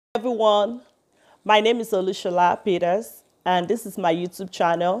Everyone, my name is Shola Peters, and this is my YouTube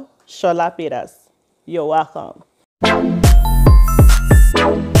channel, Shola Peters. You're welcome.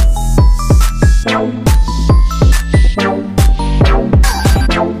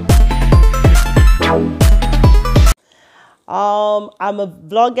 I'm a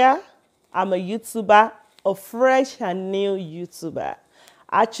vlogger, I'm a YouTuber, a fresh and new YouTuber.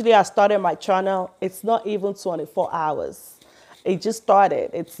 Actually, I started my channel, it's not even 24 hours. It just started,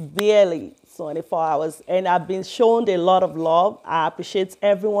 it's barely 24 hours, and I've been shown a lot of love. I appreciate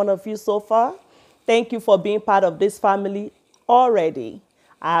every one of you so far. Thank you for being part of this family already.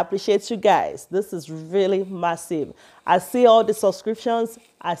 I appreciate you guys. This is really massive. I see all the subscriptions.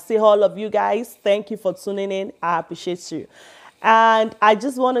 I see all of you guys. Thank you for tuning in. I appreciate you. And I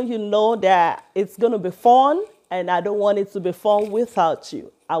just want you to know that it's going to be fun, and I don't want it to be fun without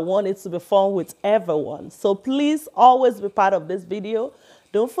you. I want it to be fun with everyone. So please always be part of this video.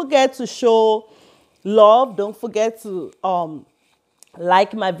 Don't forget to show love. Don't forget to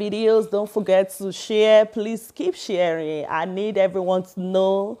like my videos. Don't forget to share. Please keep sharing. I need everyone to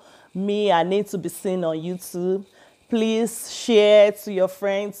know me. I need to be seen on YouTube. Please share to your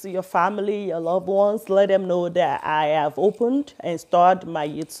friends, to your family, your loved ones. Let them know that I have opened and started my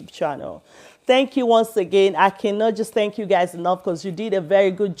YouTube channel. Thank you once again. I cannot just thank you guys enough because you did a very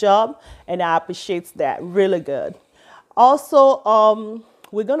good job, and I appreciate that. Really good. Also,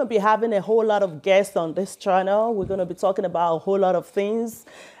 we're going to be having a whole lot of guests on this channel. We're going to be talking about a whole lot of things.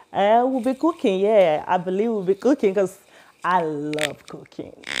 And we'll be cooking, yeah. I believe we'll be cooking because I love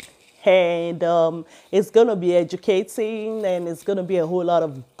cooking. And it's going to be educating, and it's going to be a whole lot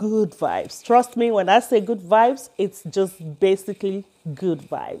of good vibes. Trust me, when I say good vibes, it's just basically good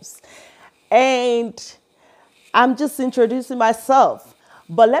vibes. And I'm just introducing myself.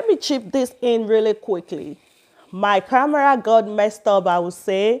 But let me chip this in really quickly. My camera got messed up, I would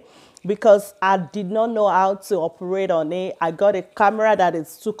say, because I did not know how to operate on it. I got a camera that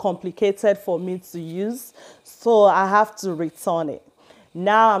is too complicated for me to use, so I have to return it.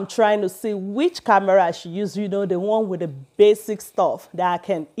 Now I'm trying to see which camera I should use, the one with the basic stuff that I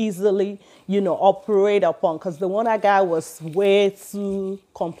can easily, operate upon, because the one I got was way too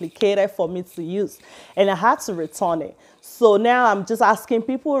complicated for me to use, and I had to return it. So now I'm just asking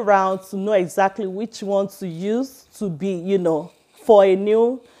people around to know exactly which one to use to be, for a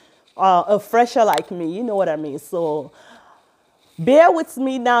new, a fresher like me, you know what I mean? So bear with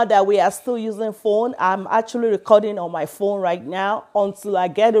me now that we are still using phone. I'm actually recording on my phone right now until I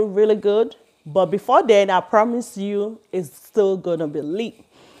get it really good. But before then, I promise you it's still gonna be lit.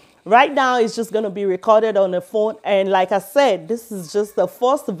 Right now, it's just gonna be recorded on the phone. And like I said, this is just the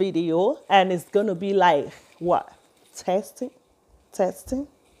first video, and it's gonna be like, what? Testing.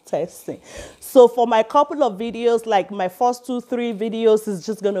 So for my couple of videos, like my first 2-3 videos is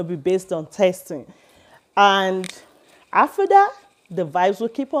just gonna be based on testing. And after that, the vibes will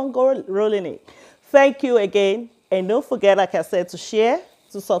keep on rolling it. Thank you again. And don't forget, like I said, to share,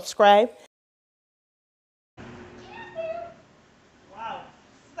 to subscribe. Wow.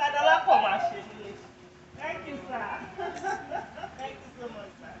 Thank you, sir. Thank you so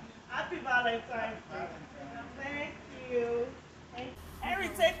much, sir. Happy Valentine's Day. Thank you. Henry,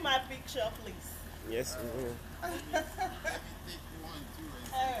 take my picture, please. Yes, we will. All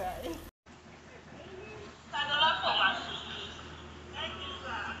right. Thank you,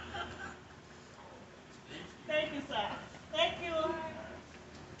 sir. Thank you, sir. Thank you.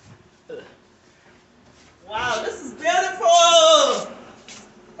 Wow, this is beautiful.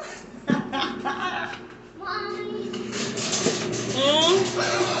 Mommy, Mm?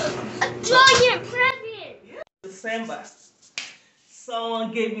 a giant present. December,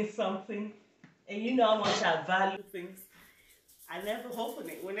 someone gave me something, and you know how much I value things. I never open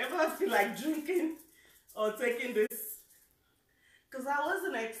it. Whenever I feel like drinking or taking this, because I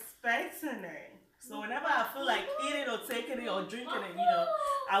wasn't expecting it. So whenever I feel like eating or taking it or drinking it,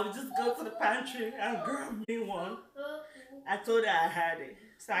 I would just go to the pantry and grab me one. I told her I had it.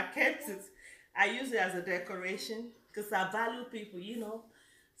 So I kept it. I use it as a decoration because I value people,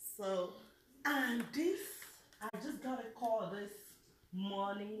 So, and this, I just got a call this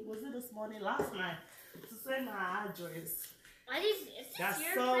morning. Was it this morning? Last night. To send my address. Is That this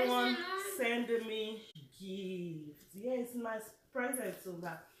your someone present, Mom? sending me gifts. Yeah, it's my present to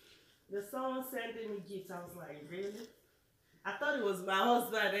that. There's someone sending me gifts. I was like, really? I thought it was my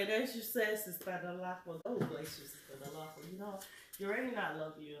husband, and then she says, Sister Dalako. Oh, bless you, Sister Dalako. You already know I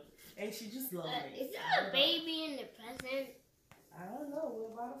love you. And she just loves me. Is there a baby in the present? I don't know.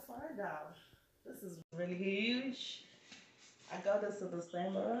 We're about to find out. This is really huge. I got this in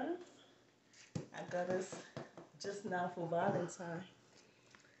December. I got this just now for Valentine.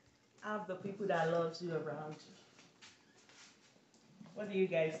 have the people that love you around you. What do you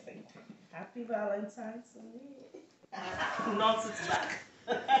guys think? Happy Valentine's to me. Not it's back.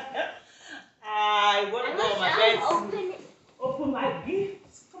 I want to go on my bed. Open my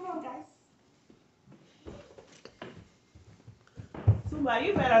gifts. Come on, guys. Tumba,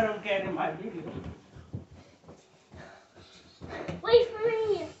 you better don't get in my video. Wait for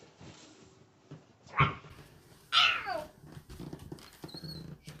me.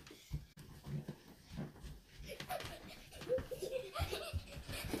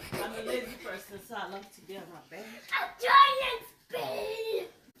 I'm a lazy person, so I love to be on my bed. I'm giant bed.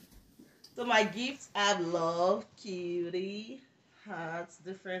 So my gifts have love, cutie, hearts,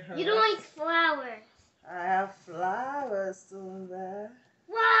 different hearts. You don't like flowers. I have flowers on there.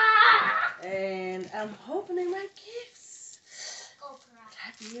 Wow. And I'm opening my gifts. Go cry.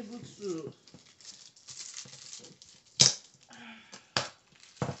 I'll be able to.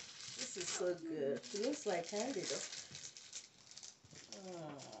 This is so good. It looks like candy though.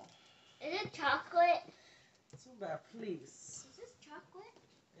 Oh. Is it chocolate? Too bad, please. Is this chocolate?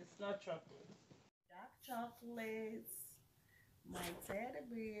 It's not chocolate. Dark chocolates. My teddy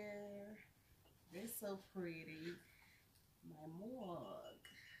bear. They're so pretty. My mug.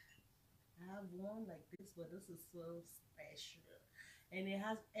 I have one like this, but this is so special. And it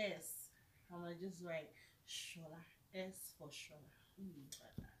has S. I'm gonna just write Shola. S for Shola.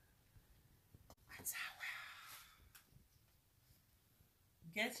 That's how.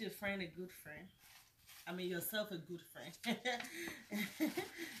 Get your friend a good friend. I mean yourself a good friend.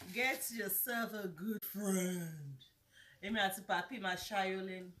 Get yourself a good friend. Emi ati papi ma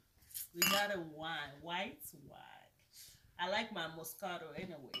shayolin. We got a wine, white wine. I like my Moscato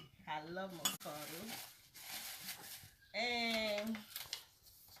anyway. I love Moscato. And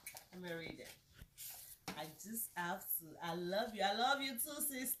let me read it. I just have to. I love you. I love you too,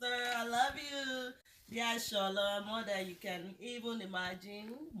 sister. I love you. Yeah, Shola, more than you can even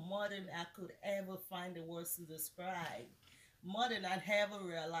imagine, more than I could ever find the words to describe, more than I'd ever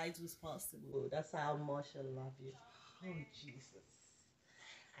realized was possible. That's how much I love you. Oh, Jesus.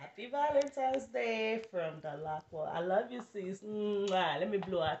 Happy Valentine's Day from the Lakwa. I love you, sis. Mwah. Let me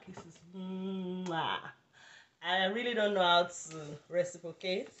blow our kisses. Mwah. I really don't know how to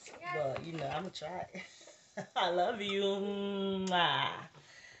reciprocate, but you know, I'm gonna try. I love you. Mwah.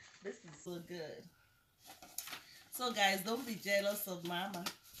 This is so good. So guys, don't be jealous of mama.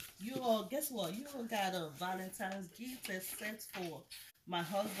 You all, guess what? You all got a Valentine's gift except for my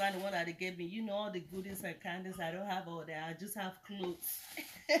husband, the one that they gave me. You know all the goodies and candies. I don't have all that. I just have clothes.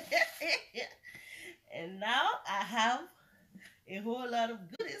 And now I have a whole lot of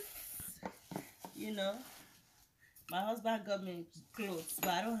goodies. You know, my husband got me clothes, but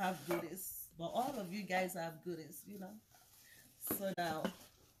I don't have goodies. But all of you guys have goodies, you know. So now,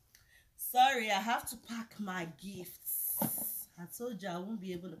 sorry, I have to pack my gifts. I told you I won't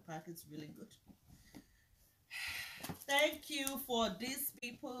be able to pack it really good. Thank you for these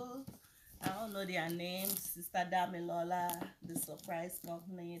people. I don't know their names. Sister Damilola, the surprise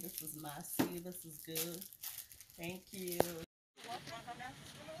company. This is Marcy. This is good. Thank you.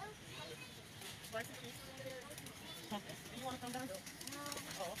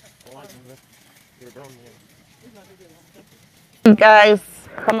 Guys,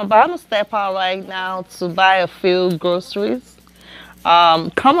 I'm about to step out right now to buy a few groceries.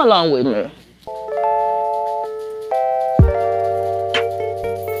 Come along with me.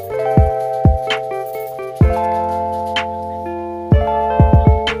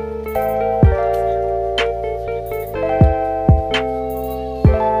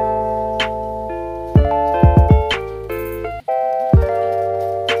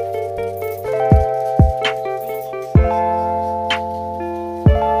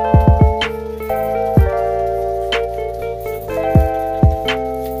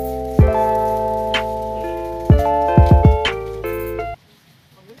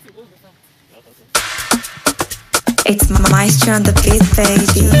 It's Maestro on the beat,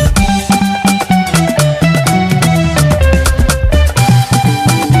 baby.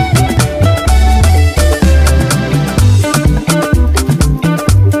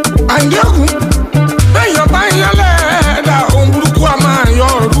 Àyẹ̀wò bẹ́yàn bá ń yálẹ̀ ẹ̀dá ohun burúkú a máa yọ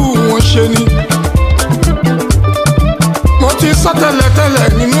ọ̀rú wọn ṣe ni. Mo ti sọ tẹ́lẹ̀tẹ́lẹ̀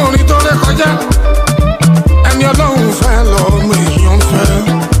nínú orin tó ré kọjá. Ẹni Ọlọ́run fẹ́ lọ́mọ èèyàn fẹ́.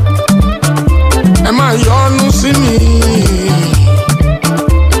 Ẹ máa yọ́nú sí mi.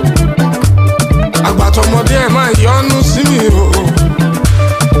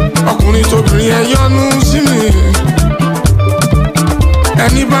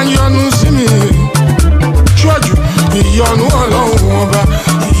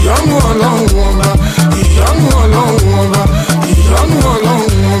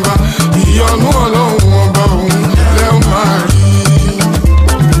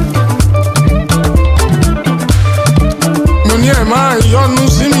 máa yọ́nú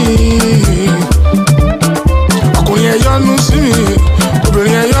sí mi. Ọkùnrin ẹ yọ́nú sí mi,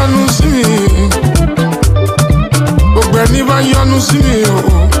 obìnrin ẹ yọ́nú sí mi. Gbogbo ẹni bá yọ́nú sí mi o.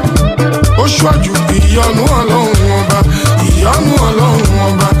 Ó ṣọ́jú ìyọ́nú Ọlọ́run ọba, ìyọ́nú Ọlọ́run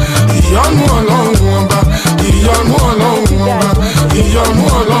ọba, ìyọ́nú Ọlọ́run ọba, ìyọ́nú Ọlọ́run ọba, ìyọ́nú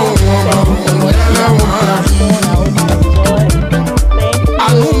Ọlọ́run ọba, òun ẹlẹ́wọ̀n àrí.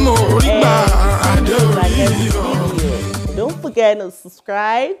 Àánú mo rí gbà adé orí o. Don't forget to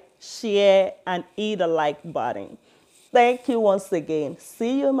subscribe, share, and hit the like button. Thank you once again.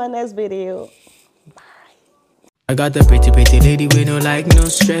 See you in my next video. I got the pretty lady with no like no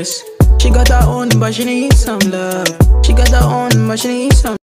stress. She got her own but she needs some love. She got her own but she needs some